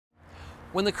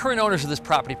When the current owners of this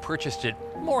property purchased it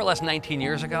more or less 19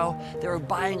 years ago, they were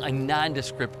buying a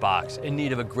nondescript box in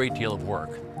need of a great deal of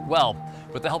work. Well,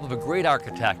 with the help of a great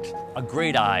architect, a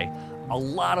great eye, a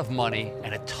lot of money,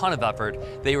 and a ton of effort,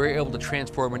 they were able to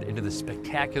transform it into this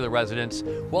spectacular residence.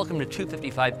 Welcome to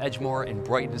 255 Edgemoor in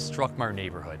Brighton's Struckmar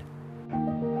neighborhood.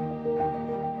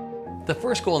 The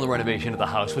first goal in the renovation of the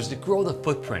house was to grow the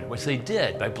footprint, which they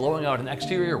did by blowing out an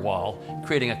exterior wall,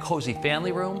 creating a cozy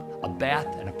family room, a bath,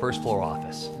 and a first floor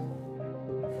office.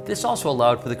 This also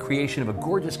allowed for the creation of a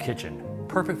gorgeous kitchen,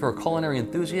 perfect for a culinary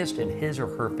enthusiast and his or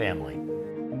her family.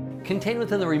 Contained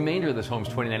within the remainder of this home's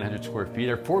 2,900 square feet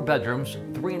are 4 bedrooms,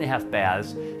 3.5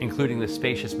 baths, including the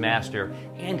spacious master,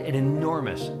 and an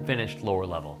enormous finished lower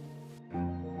level.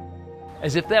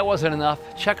 As if that wasn't enough,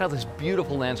 check out this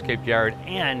beautiful landscaped yard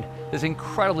and this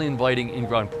incredibly inviting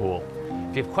in-ground pool.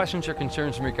 If you have questions or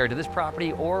concerns in regard to this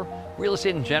property or real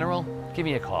estate in general, give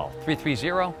me a call,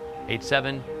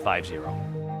 330-8750.